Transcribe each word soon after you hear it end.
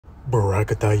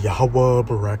Barakatah Yahweh,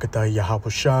 Barakatah Yahweh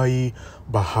Shai,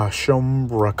 Bahasham,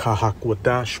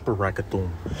 Rakahakwadash, Barakatum.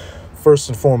 First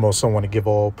and foremost, I want to give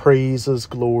all praises,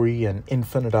 glory, and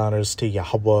infinite honors to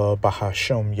Yahweh,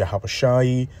 Bahasham, Yahweh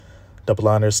Shai. Double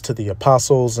honors to the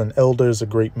apostles and elders, a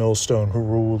great millstone who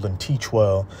rule and teach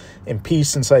well. And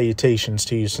peace and salutations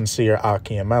to you sincere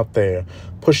Akim out there,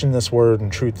 pushing this word in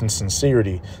truth and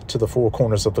sincerity to the four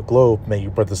corners of the globe. May you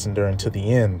brothers endure unto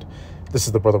the end. This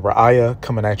is the brother Ra'aya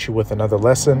coming at you with another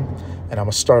lesson. And I'm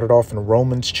going to start it off in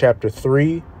Romans chapter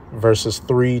 3, verses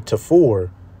 3 to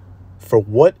 4. For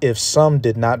what if some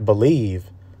did not believe?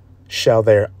 Shall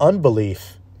their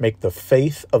unbelief make the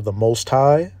faith of the Most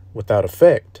High without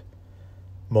effect?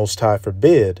 Most High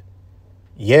forbid.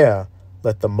 Yeah,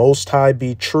 let the Most High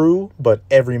be true, but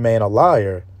every man a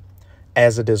liar.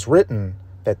 As it is written,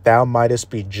 that thou mightest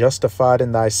be justified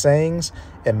in thy sayings,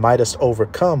 and mightest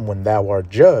overcome when thou art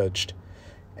judged.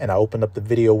 And I opened up the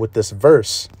video with this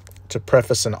verse to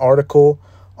preface an article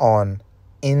on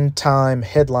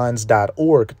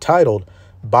endtimeheadlines.org titled,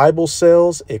 Bible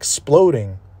Sales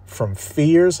Exploding from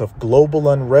Fears of Global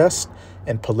Unrest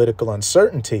and Political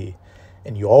Uncertainty.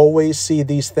 And you always see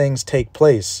these things take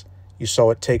place. You saw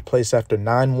it take place after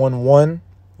 9/11.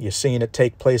 You're seeing it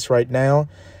take place right now.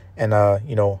 And,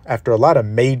 after a lot of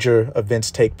major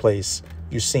events take place,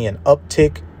 you see an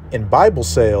uptick in Bible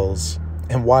sales.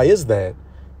 And why is that?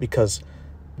 Because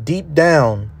deep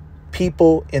down,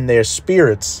 people in their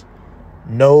spirits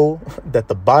know that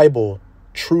the Bible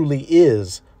truly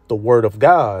is the Word of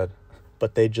God,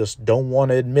 but they just don't want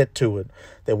to admit to it.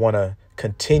 They want to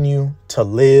continue to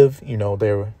live,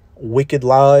 their wicked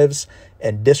lives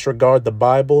and disregard the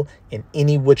Bible in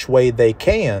any which way they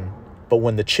can. But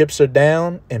when the chips are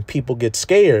down and people get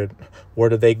scared, where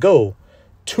do they go?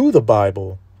 To the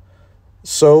Bible.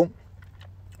 So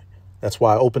that's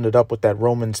why I opened it up with that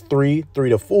Romans 3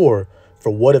 to 4. For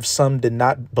what if some did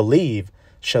not believe?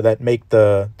 Shall that make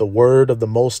the word of the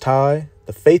Most High,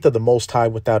 the faith of the Most High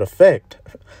without effect?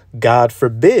 God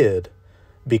forbid.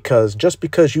 Because just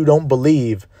because you don't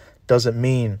believe doesn't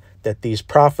mean that these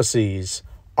prophecies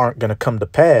aren't going to come to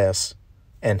pass.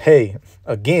 And hey,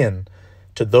 again,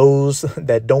 to those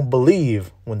that don't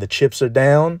believe, when the chips are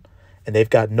down and they've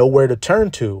got nowhere to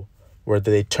turn to, where do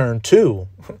they turn to?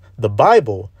 The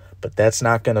Bible. But that's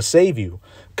not going to save you.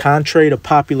 Contrary to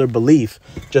popular belief,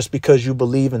 just because you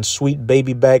believe in sweet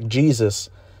baby back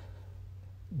Jesus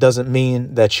doesn't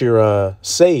mean that you're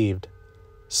saved.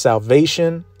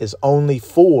 Salvation is only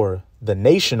for the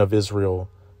nation of Israel.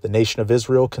 The nation of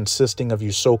Israel consisting of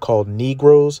you so-called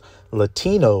Negroes,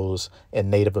 Latinos,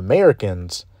 and Native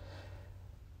Americans.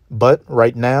 But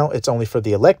right now, it's only for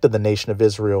the elect of the nation of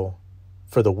Israel.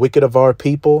 For the wicked of our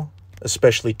people,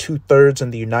 especially 2/3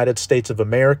 in the United States of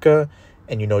America,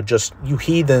 and, just you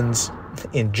heathens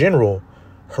in general,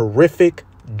 horrific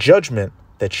judgment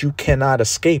that you cannot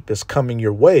escape is coming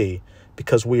your way,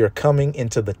 because we are coming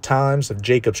into the times of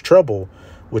Jacob's trouble,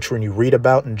 which when you read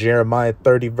about in Jeremiah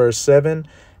 30 verse 7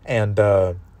 and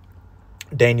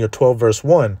Daniel 12 verse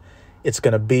 1, it's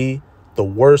going to be the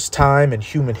worst time in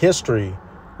human history,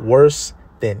 worse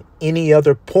than any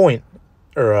other point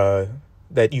or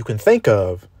that you can think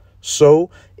of. So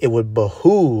it would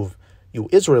behoove you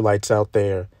Israelites out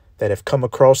there that have come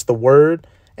across the word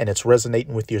and it's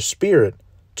resonating with your spirit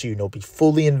to, be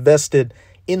fully invested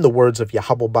in the words of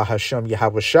Yahweh Bahasham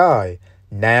Yahweh Shai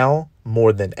now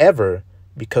more than ever,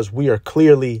 because we are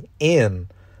clearly in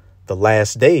the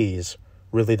last days,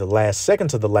 really the last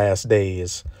seconds of the last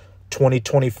days.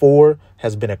 2024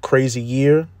 has been a crazy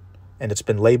year, and it's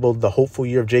been labeled the hopeful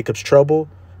year of Jacob's trouble.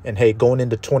 And hey, going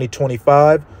into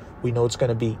 2025, we know it's going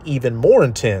to be even more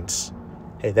intense.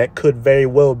 Hey, that could very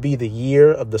well be the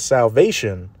year of the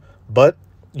salvation. But,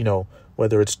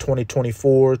 whether it's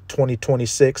 2024,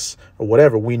 2026, or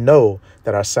whatever, we know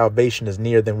that our salvation is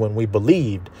nearer than when we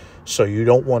believed. So you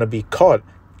don't want to be caught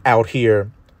out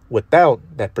here without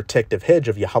that protective hedge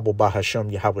of Yahweh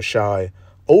Bahasham Yahweh Shai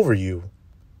over you.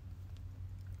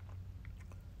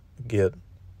 Get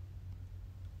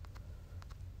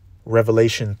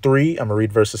Revelation 3, I'm going to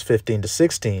read verses 15 to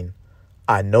 16.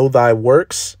 I know thy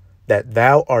works, that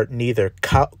thou art neither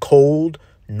cold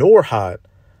nor hot.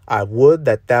 I would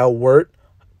that thou wert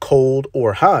cold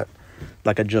or hot.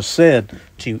 Like I just said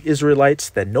to you Israelites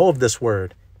that know of this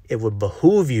word, it would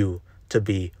behoove you to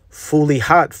be fully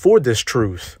hot for this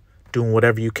truth, doing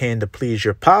whatever you can to please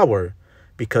your power.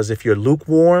 Because if you're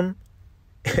lukewarm,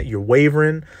 you're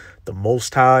wavering, the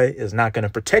Most High is not going to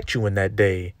protect you in that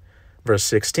day. Verse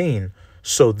 16,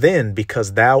 so then,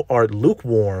 because thou art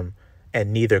lukewarm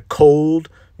and neither cold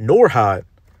nor hot,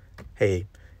 hey,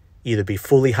 either be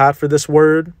fully hot for this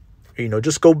word, or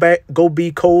Just go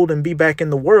be cold and be back in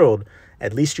the world.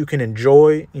 At least you can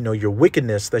enjoy, your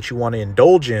wickedness that you want to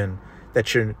indulge in,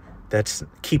 that's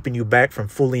keeping you back from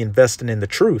fully investing in the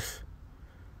truth.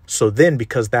 So then,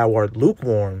 because thou art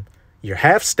lukewarm, you're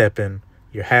half stepping,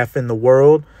 you're half in the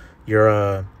world,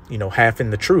 you're, half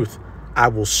in the truth. I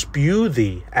will spew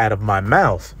thee out of my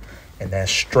mouth. And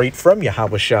that's straight from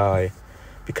Yahushua,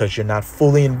 because you're not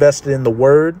fully invested in the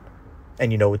word.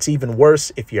 And, it's even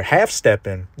worse if you're half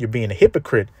stepping, you're being a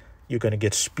hypocrite. You're going to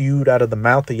get spewed out of the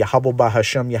mouth of Yahweh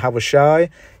Bahashem Yahushua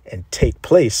and take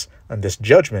place on this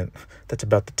judgment that's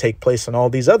about to take place on all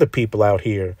these other people out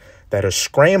here that are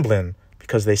scrambling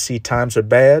because they see times are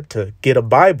bad to get a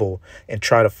Bible and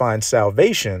try to find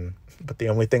salvation. But the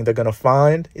only thing they're going to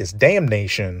find is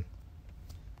damnation.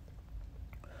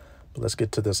 But let's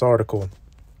get to this article.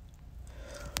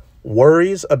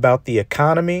 Worries about the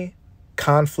economy,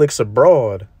 conflicts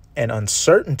abroad, and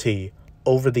uncertainty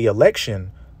over the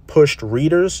election pushed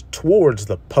readers towards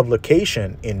the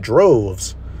publication in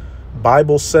droves.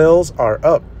 Bible sales are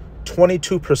up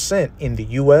 22% in the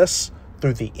U.S.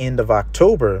 through the end of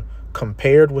October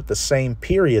compared with the same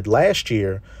period last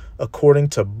year, according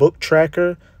to book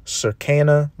tracker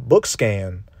Circana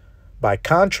Bookscan. By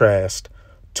contrast,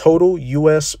 total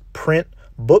U.S. print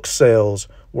book sales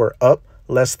were up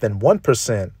less than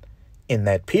 1% in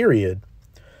that period.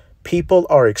 People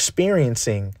are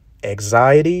experiencing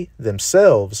anxiety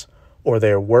themselves, or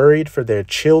they're worried for their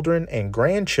children and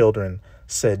grandchildren,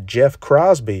 said Jeff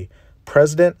Crosby,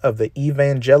 president of the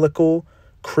Evangelical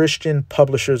Christian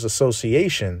Publishers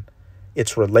Association.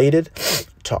 It's related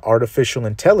to artificial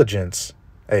intelligence,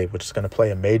 which is going to play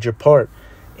a major part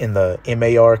in the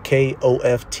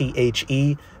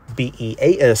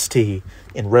MARKOFTHEBEAST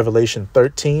in Revelation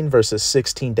 13, verses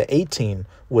 16 to 18,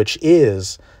 which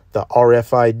is the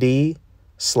RFID/NFC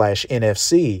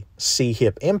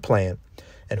C-hip implant.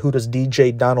 And who does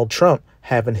DJ Donald Trump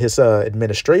have in his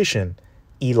administration?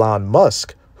 Elon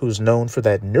Musk, who's known for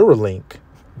that Neuralink,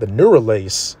 the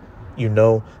Neuralace,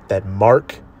 that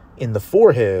mark in the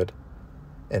forehead.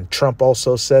 And Trump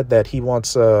also said that he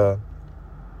wants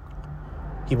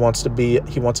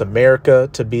America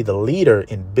to be the leader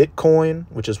in Bitcoin,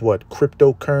 which is what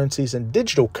cryptocurrencies and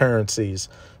digital currencies.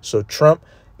 So Trump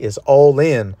is all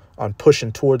in on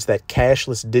pushing towards that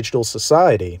cashless digital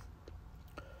society.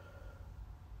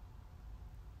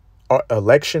 Our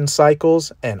election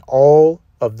cycles and all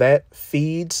of that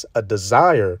feeds a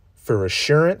desire for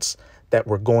assurance that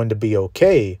we're going to be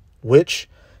okay, which,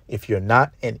 if you're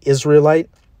not an Israelite,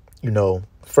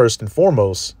 first and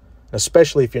foremost,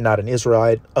 especially if you're not an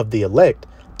Israelite of the elect,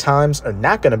 times are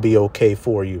not going to be okay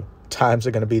for you. Times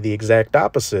are going to be the exact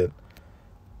opposite.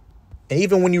 And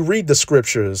even when you read the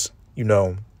scriptures,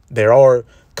 there are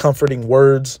comforting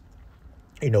words,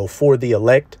 for the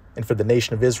elect and for the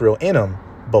nation of Israel in them.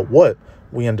 But what?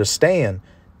 We understand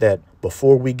that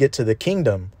before we get to the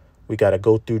kingdom, we got to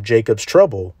go through Jacob's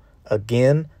trouble.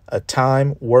 Again, a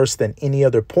time worse than any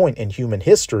other point in human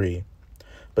history.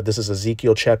 But this is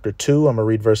Ezekiel chapter 2. I'm going to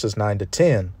read verses 9 to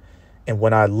 10. And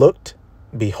when I looked,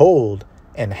 behold,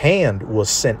 an hand was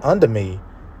sent unto me,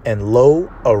 and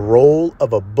lo, a roll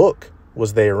of a book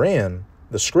was therein,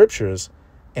 the scriptures,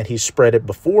 and he spread it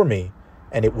before me,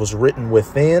 and it was written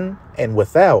within and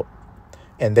without,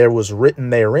 and there was written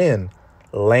therein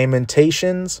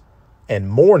lamentations and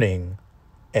mourning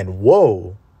and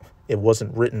woe. It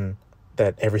wasn't written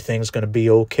that everything's going to be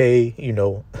okay,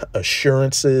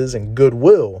 assurances and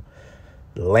goodwill.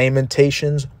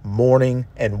 Lamentations, mourning,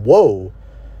 and woe,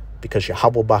 because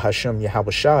Yahweh Bahashem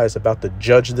Yahushua is about to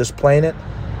judge this planet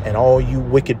and all you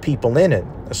wicked people in it,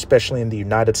 especially in the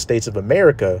United States of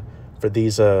America, for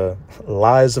these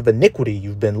lies of iniquity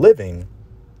you've been living.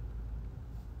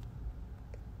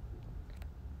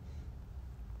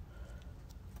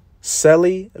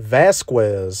 Celi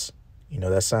Vasquez,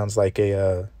 that sounds like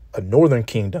a Northern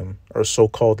Kingdom or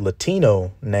so-called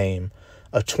Latino name,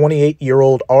 a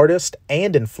 28-year-old artist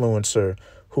and influencer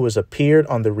who has appeared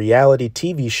on the reality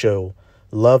TV show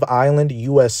Love Island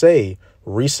USA,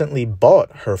 recently bought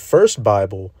her first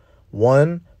Bible,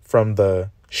 one from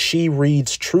the She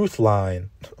Reads Truth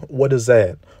line. What is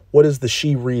that? What is the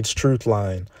She Reads Truth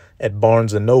line at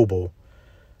Barnes & Noble?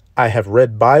 I have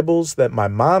read Bibles that my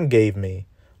mom gave me,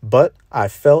 but I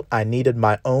felt I needed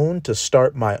my own to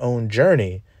start my own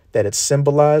journey, that it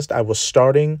symbolized I was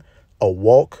starting a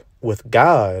walk with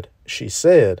God, she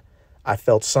said. I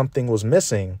felt something was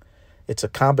missing. It's a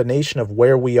combination of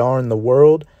where we are in the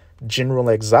world, general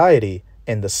anxiety,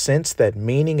 and the sense that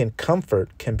meaning and comfort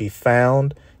can be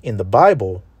found in the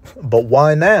Bible. But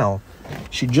why now?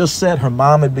 She just said her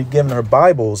mom had been giving her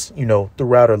Bibles,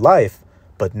 throughout her life.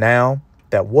 But now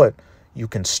that what? You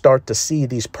can start to see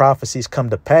these prophecies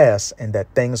come to pass and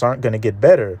that things aren't going to get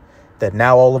better, that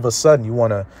now all of a sudden you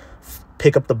want to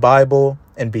pick up the Bible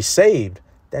and be saved.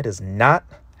 That is not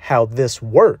how this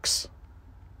works.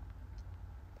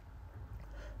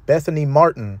 Bethany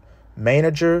Martin,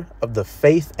 manager of the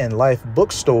Faith and Life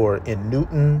bookstore in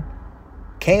Newton,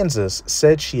 Kansas,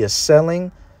 said she is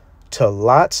selling to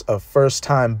lots of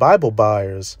first-time Bible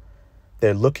buyers.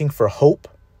 They're looking for hope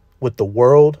with the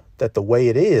world that the way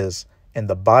it is, and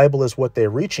the Bible is what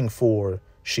they're reaching for.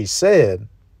 She said,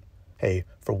 hey,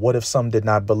 for what if some did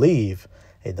not believe?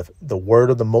 Hey, the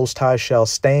word of the Most High shall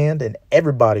stand, and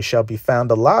everybody shall be found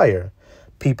a liar.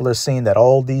 People are seeing that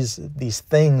all these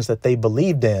things that they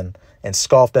believed in and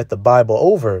scoffed at the Bible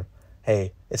over,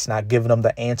 hey, it's not giving them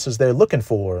the answers they're looking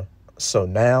for. So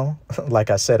now,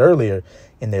 like I said earlier,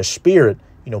 in their spirit,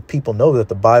 people know that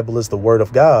the Bible is the word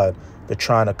of God. They're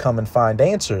trying to come and find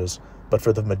answers. But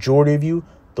for the majority of you,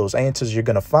 those answers you're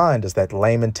going to find is that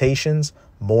lamentations,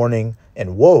 mourning,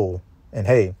 and woe. And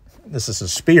hey, this is a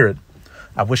spirit.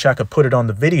 I wish I could put it on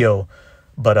the video,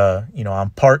 but, I'm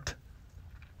parked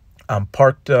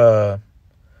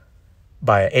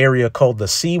by an area called the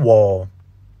Seawall.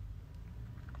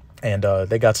 And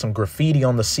they got some graffiti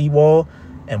on the seawall.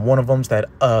 And one of them's that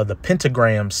the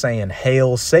pentagram saying,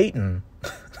 "Hail Satan."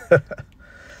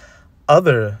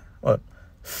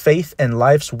 Faith and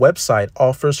Life's website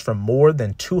offers from more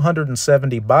than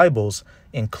 270 Bibles,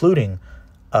 including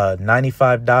a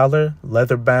 $95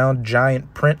 leather-bound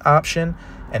giant print option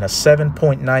and a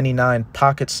 $7.99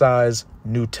 pocket-size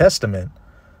New Testament.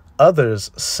 Others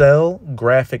sell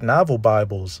graphic novel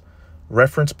Bibles,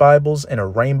 reference Bibles in a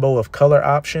rainbow of color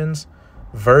options,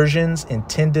 versions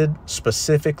intended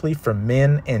specifically for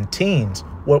men and teens.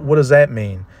 What does that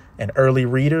mean? And early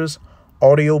readers,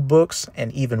 audiobooks,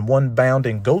 and even one bound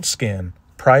in goatskin,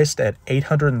 priced at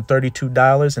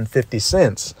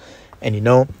 $832.50. And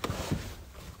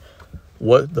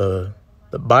what the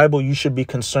Bible you should be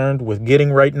concerned with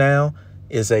getting right now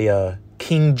is a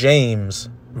King James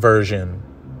version.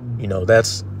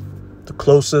 That's the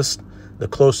closest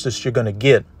you're going to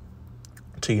get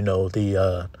to,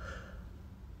 the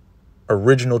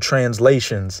original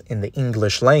translations in the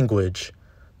English language.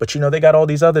 But, they got all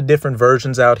these other different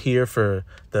versions out here for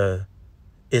the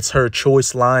It's Her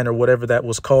Choice line or whatever that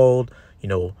was called,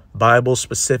 Bible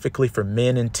specifically for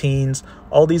men and teens,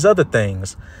 all these other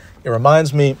things. It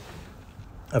reminds me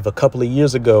of a couple of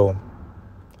years ago,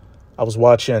 I was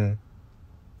watching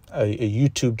a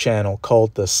YouTube channel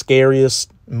called The Scariest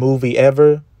Movie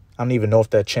Ever. I don't even know if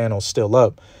that channel's still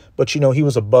up. But, he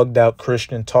was a bugged out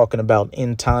Christian talking about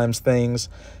end times things,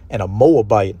 and a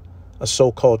Moabite, a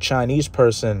so-called Chinese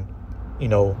person,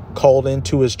 called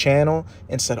into his channel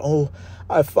and said, "Oh,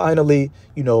 I finally,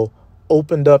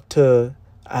 opened up to,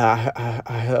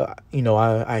 I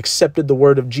accepted the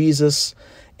word of Jesus."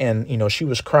 And, she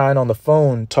was crying on the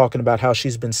phone talking about how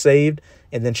she's been saved.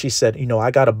 And then she said, "I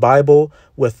got a Bible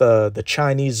with the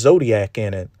Chinese zodiac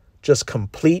in it." Just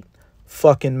complete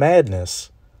fucking madness.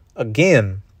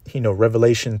 Again,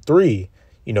 Revelation 3,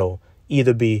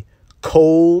 either be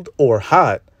cold or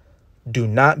hot. Do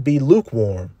not be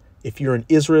lukewarm. If you're an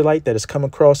Israelite that has come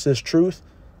across this truth,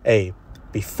 hey,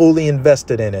 be fully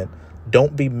invested in it.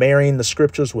 Don't be marrying the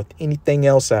scriptures with anything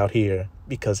else out here,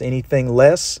 because anything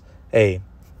less, hey,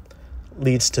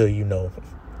 leads to, your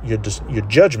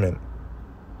judgment.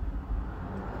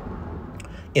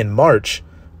 In March,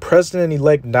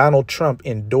 President-elect Donald Trump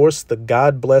endorsed the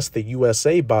God Bless the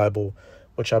USA Bible,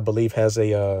 which I believe has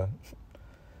the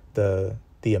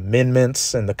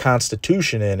amendments and the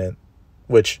Constitution in it,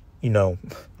 which,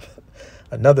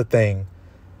 another thing,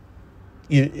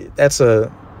 that's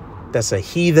a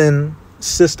heathen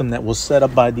system that was set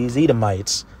up by these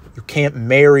Edomites. You can't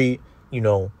marry,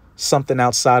 something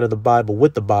outside of the Bible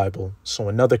with the Bible. So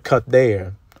another cut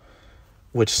there,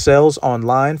 which sells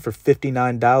online for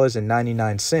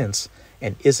 $59.99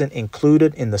 and isn't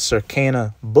included in the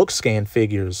Circana book scan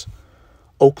figures.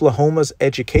 Oklahoma's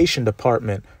education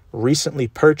department recently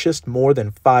purchased more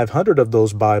than 500 of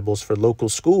those Bibles for local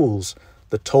schools,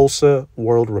 the Tulsa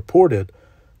World reported,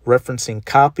 referencing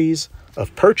copies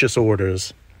of purchase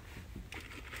orders.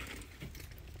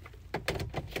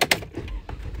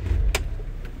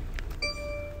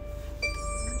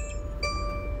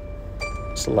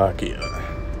 Slovakia.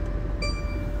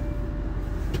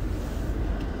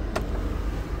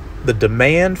 The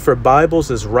demand for Bibles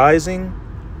is rising.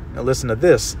 Now listen to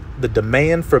this. The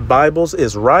demand for Bibles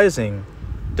is rising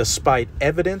despite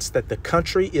evidence that the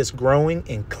country is growing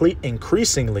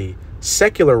increasingly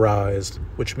secularized,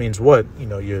 which means what?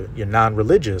 You're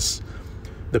non-religious.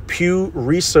 The Pew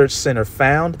Research Center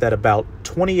found that about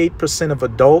 28% of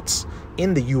adults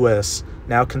in the U.S.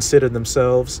 now consider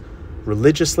themselves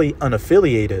religiously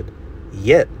unaffiliated,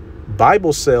 yet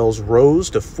Bible sales rose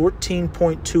to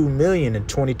 14.2 million in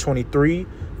 2023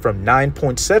 from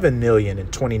 9.7 million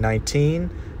in 2019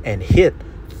 and hit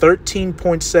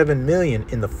 13.7 million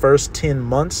in the first 10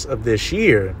 months of this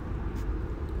year.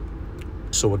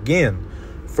 So again,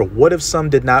 for what if some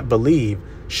did not believe?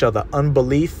 Shall the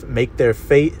unbelief make their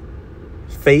faith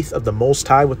of the Most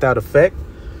High without effect?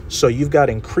 So you've got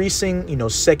increasing,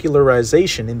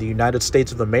 secularization in the United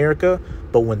States of America.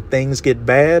 But when things get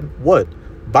bad, what?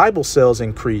 Bible sales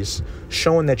increase,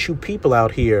 showing that you people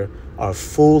out here are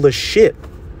full of shit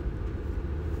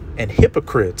and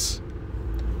hypocrites.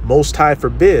 Most High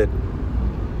forbid.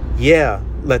 Yeah,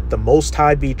 let the Most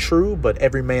High be true, but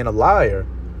every man a liar,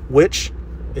 which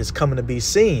is coming to be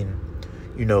seen.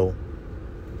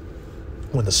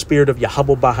 When the spirit of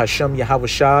Yahweh Bahashem Yahweh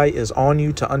Shai is on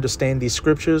you to understand these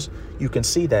scriptures, you can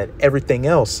see that everything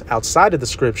else outside of the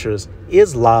scriptures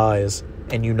is lies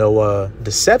and,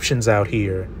 deceptions out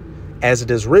here. As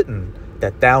it is written,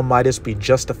 that thou mightest be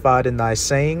justified in thy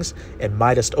sayings and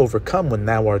mightest overcome when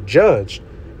thou art judged.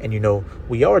 And,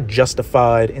 we are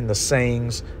justified in the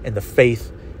sayings and the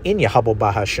faith in Yahweh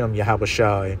Bahashem Yahweh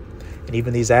Shai. And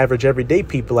even these average everyday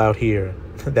people out here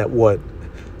that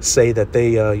say that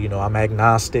they, I'm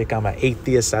agnostic, I'm an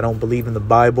atheist, I don't believe in the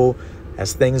Bible.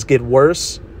 As things get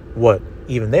worse,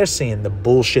 even they're seeing the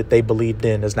bullshit they believed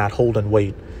in is not holding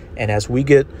weight. And as we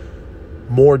get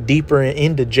more deeper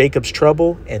into Jacob's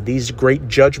trouble and these great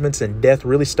judgments and death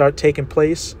really start taking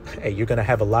place, you're going to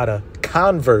have a lot of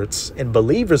converts and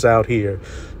believers out here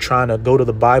trying to go to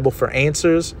the Bible for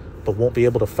answers, but won't be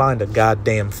able to find a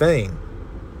goddamn thing.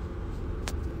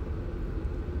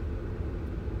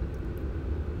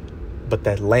 But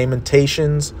that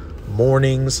lamentations,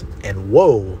 mournings, and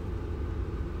woe.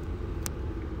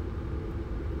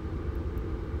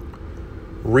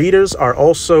 Readers are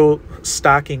also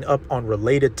stocking up on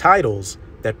related titles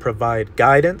that provide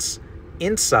guidance,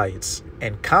 insights,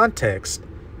 and context,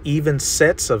 even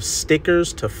sets of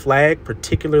stickers to flag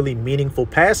particularly meaningful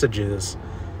passages.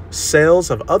 Sales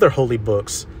of other holy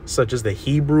books, such as the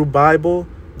Hebrew Bible,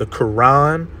 the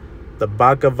Quran, the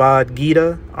Bhagavad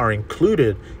Gita, are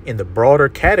included in the broader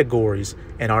categories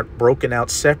and aren't broken out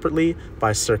separately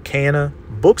by Circana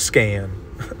Bookscan.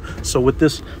 So with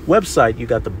this website, you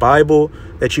got the Bible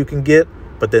that you can get,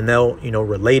 but then they'll,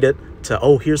 relate it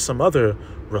to, here's some other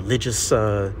religious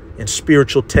and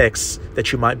spiritual texts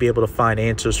that you might be able to find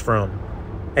answers from.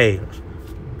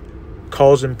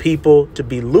 Causing people to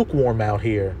be lukewarm out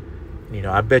here.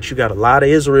 I bet you got a lot of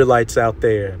Israelites out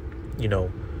there,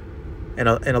 and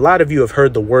a lot of you have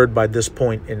heard the word by this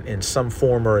point in some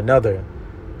form or another.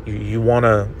 You want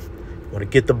to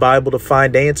get the Bible to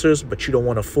find answers, but you don't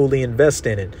want to fully invest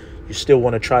in it. You still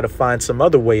want to try to find some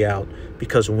other way out,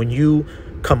 because when you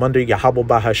come under Yahweh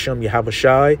Bahashem Yahweh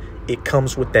Shai, it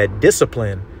comes with that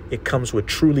discipline. It comes with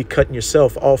truly cutting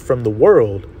yourself off from the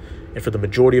world. And for the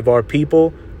majority of our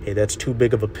people, that's too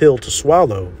big of a pill to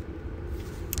swallow.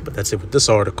 But that's it with this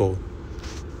article.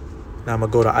 Now I'm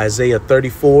going to go to Isaiah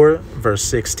 34, verse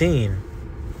 16.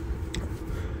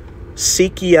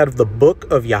 Seek ye out of the book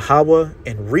of Yahweh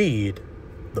and read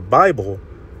the Bible,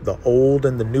 the Old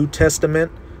and the New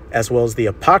Testament, as well as the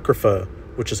Apocrypha,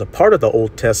 which is a part of the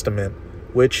Old Testament,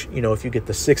 which, if you get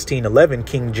the 1611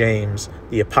 King James,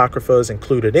 the Apocrypha is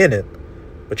included in it.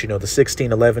 But, the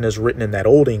 1611 is written in that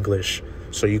Old English.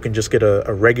 So you can just get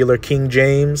a regular King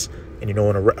James and,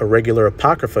 and a regular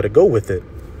Apocrypha to go with it.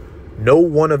 No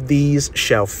one of these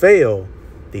shall fail.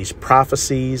 These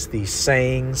prophecies, these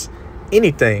sayings,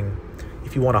 anything.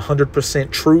 If you want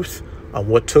 100% truth on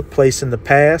what took place in the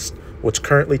past, what's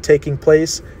currently taking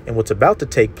place, and what's about to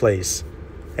take place,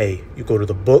 you go to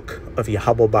the book of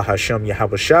Yahweh Bahashem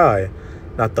Yahweh Shai,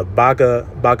 not the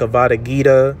Bhagavad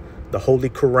Gita, the Holy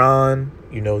Quran,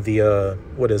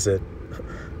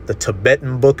 the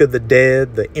Tibetan Book of the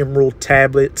Dead, the Emerald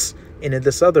Tablets, and in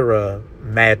this other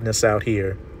madness out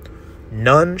here.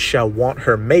 None shall want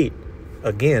her mate.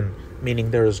 Again, meaning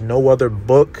there is no other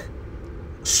book,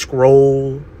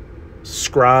 scroll,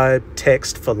 scribe,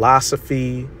 text,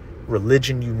 philosophy,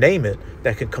 religion, you name it,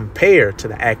 that can compare to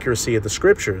the accuracy of the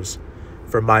scriptures.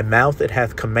 For my mouth it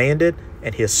hath commanded,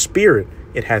 and his spirit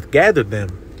it hath gathered them.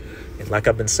 And like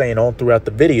I've been saying all throughout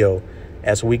the video,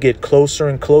 as we get closer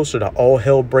and closer to all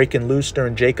hell breaking loose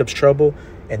during Jacob's trouble,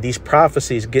 and these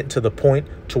prophecies get to the point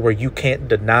to where you can't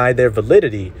deny their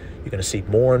validity, you're going to see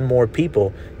more and more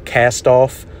people cast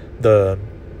off the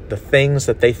things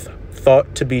that they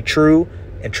thought to be true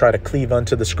and try to cleave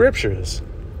unto the scriptures.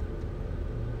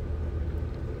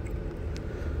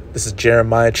 This is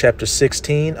Jeremiah chapter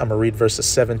 16. I'm going to read verses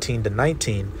 17 to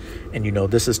 19. And,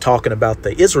 this is talking about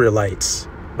the Israelites.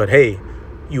 But, hey,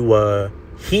 you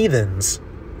heathens,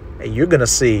 hey, you're going to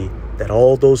see that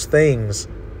all those things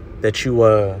that you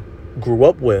grew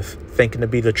up with thinking to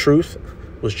be the truth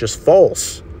was just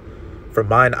false. For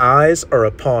mine eyes are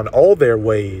upon all their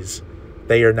ways.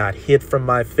 They are not hid from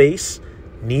my face,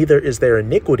 neither is their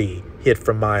iniquity hid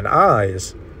from mine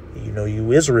eyes.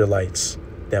 You Israelites,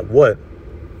 that what?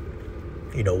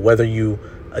 Whether you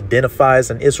identify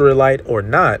as an Israelite or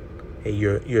not, hey,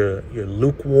 you're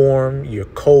lukewarm, you're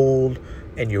cold,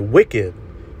 and you're wicked.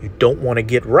 You don't want to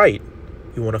get right.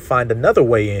 You want to find another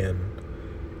way in.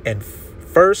 And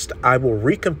first, I will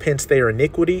recompense their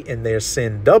iniquity and their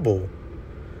sin double.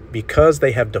 Because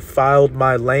they have defiled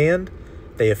my land,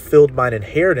 they have filled mine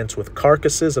inheritance with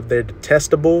carcasses of their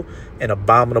detestable and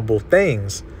abominable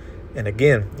things. And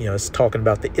again, it's talking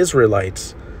about the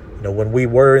Israelites. When we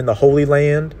were in the Holy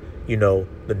Land,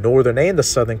 the northern and the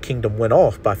southern kingdom went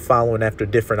off by following after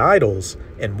different idols.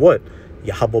 And what?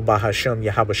 Yahweh Bahashem,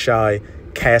 Yahweh Shai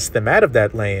cast them out of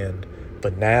that land.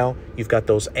 But now you've got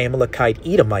those Amalekite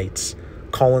Edomites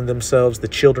calling themselves the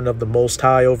children of the Most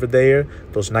High over there,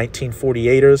 those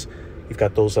 1948ers. You've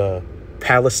got those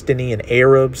Palestinian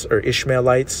Arabs or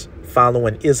Ishmaelites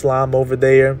following Islam over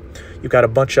there. You've got a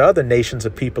bunch of other nations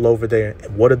of people over there.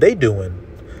 And what are they doing?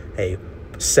 Hey,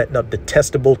 setting up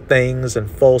detestable things and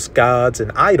false gods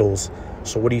and idols.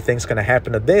 So what do you think is going to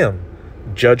happen to them?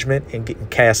 Judgment and getting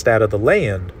cast out of the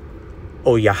land.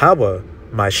 O Yahweh,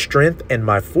 my strength and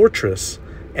my fortress,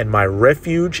 and my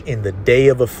refuge in the day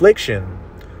of affliction,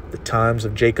 the times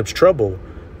of Jacob's trouble,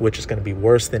 which is going to be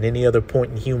worse than any other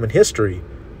point in human history.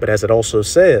 But as it also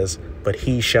says, but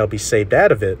he shall be saved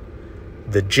out of it.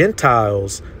 The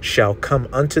Gentiles shall come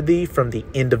unto thee from the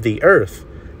end of the earth,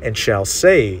 and shall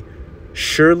say,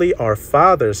 surely our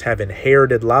fathers have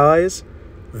inherited lies,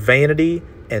 vanity,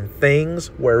 and things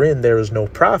wherein there is no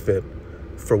profit.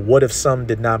 For what if some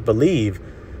did not believe?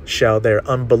 Shall their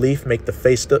unbelief make the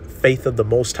faith of the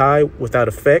Most High without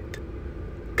effect?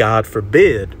 God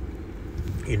forbid.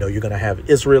 You're going to have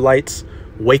Israelites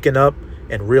waking up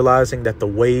and realizing that the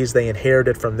ways they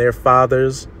inherited from their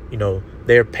fathers,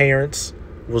 their parents,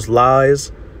 was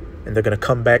lies. And they're going to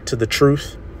come back to the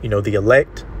truth, the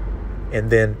elect. And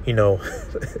then,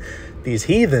 these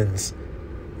heathens,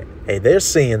 hey, they're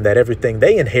seeing that everything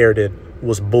they inherited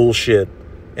was bullshit.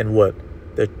 And what?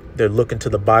 They're looking to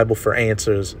the Bible for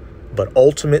answers. But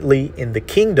ultimately, in the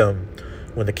kingdom,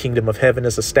 when the kingdom of heaven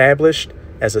is established,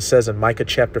 as it says in Micah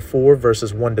chapter 4,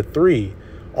 verses 1 to 3,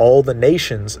 all the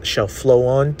nations shall flow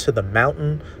on to the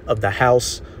mountain of the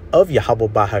house of Yahweh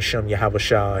Bahashem Yahweh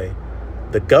Shai,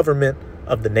 the government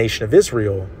of the nation of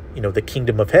Israel, the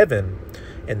kingdom of heaven.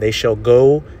 And they shall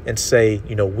go and say,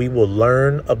 we will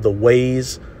learn of the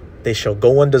ways. They shall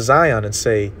go unto Zion and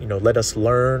say, let us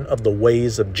learn of the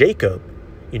ways of Jacob,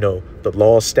 the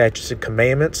laws, statutes, and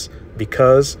commandments,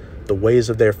 because the ways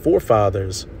of their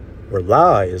forefathers were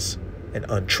lies and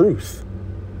untruth.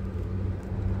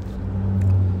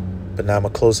 But now I'm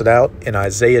going to close it out in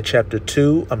Isaiah chapter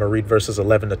 2. I'm going to read verses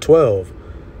 11 to 12.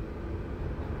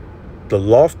 The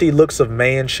lofty looks of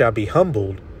man shall be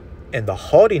humbled, and the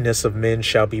haughtiness of men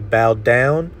shall be bowed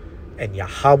down, and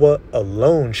Yahweh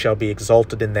alone shall be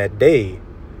exalted in that day.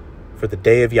 For the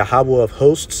day of Yahweh of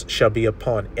hosts shall be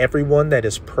upon everyone that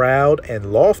is proud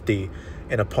and lofty,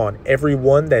 and upon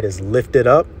everyone that is lifted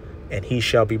up, and he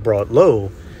shall be brought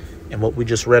low. And what we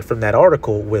just read from that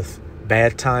article, with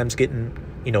bad times getting,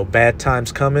 bad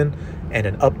times coming, and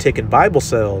an uptick in Bible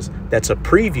sales, that's a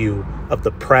preview of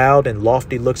the proud and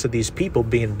lofty looks of these people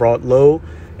being brought low,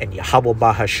 and Yahweh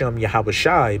Bahashem Yahweh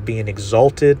Shai being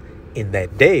exalted in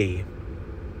that day.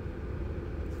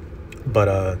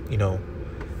 But,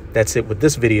 that's it with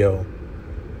this video.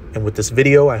 And with this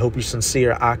video, I hope you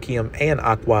sincere Akim and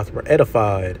Akwath were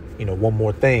edified. One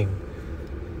more thing.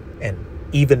 And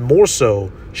even more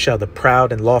so shall the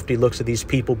proud and lofty looks of these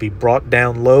people be brought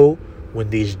down low when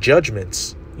these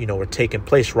judgments, are taking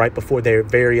place right before their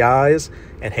very eyes.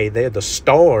 And hey, they're the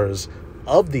stars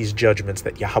of these judgments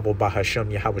that Yahweh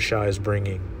Bahashem Yahweh Shai is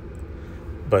bringing.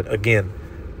 But again,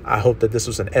 I hope that this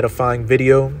was an edifying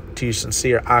video to you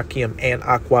sincere Akim and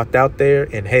Akwath out there.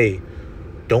 And hey,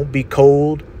 don't be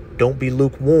cold, don't be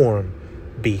lukewarm,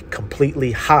 be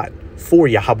completely hot for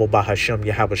Yahweh Bahashem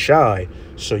Yahweh Shai,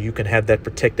 so you can have that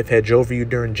protective hedge over you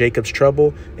during Jacob's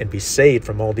trouble and be saved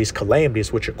from all these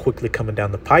calamities which are quickly coming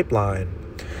down the pipeline.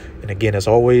 And again, as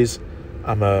always,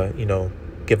 I'm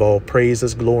giving Give all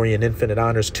praises, glory, and infinite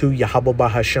honors to Yahweh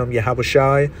Bahashem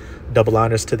Yahushai. Double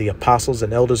honors to the apostles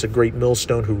and elders of Great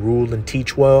Millstone who rule and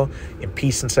teach well. And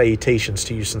peace and salutations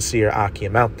to you sincere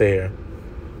Akim out there.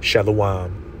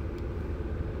 Shalom.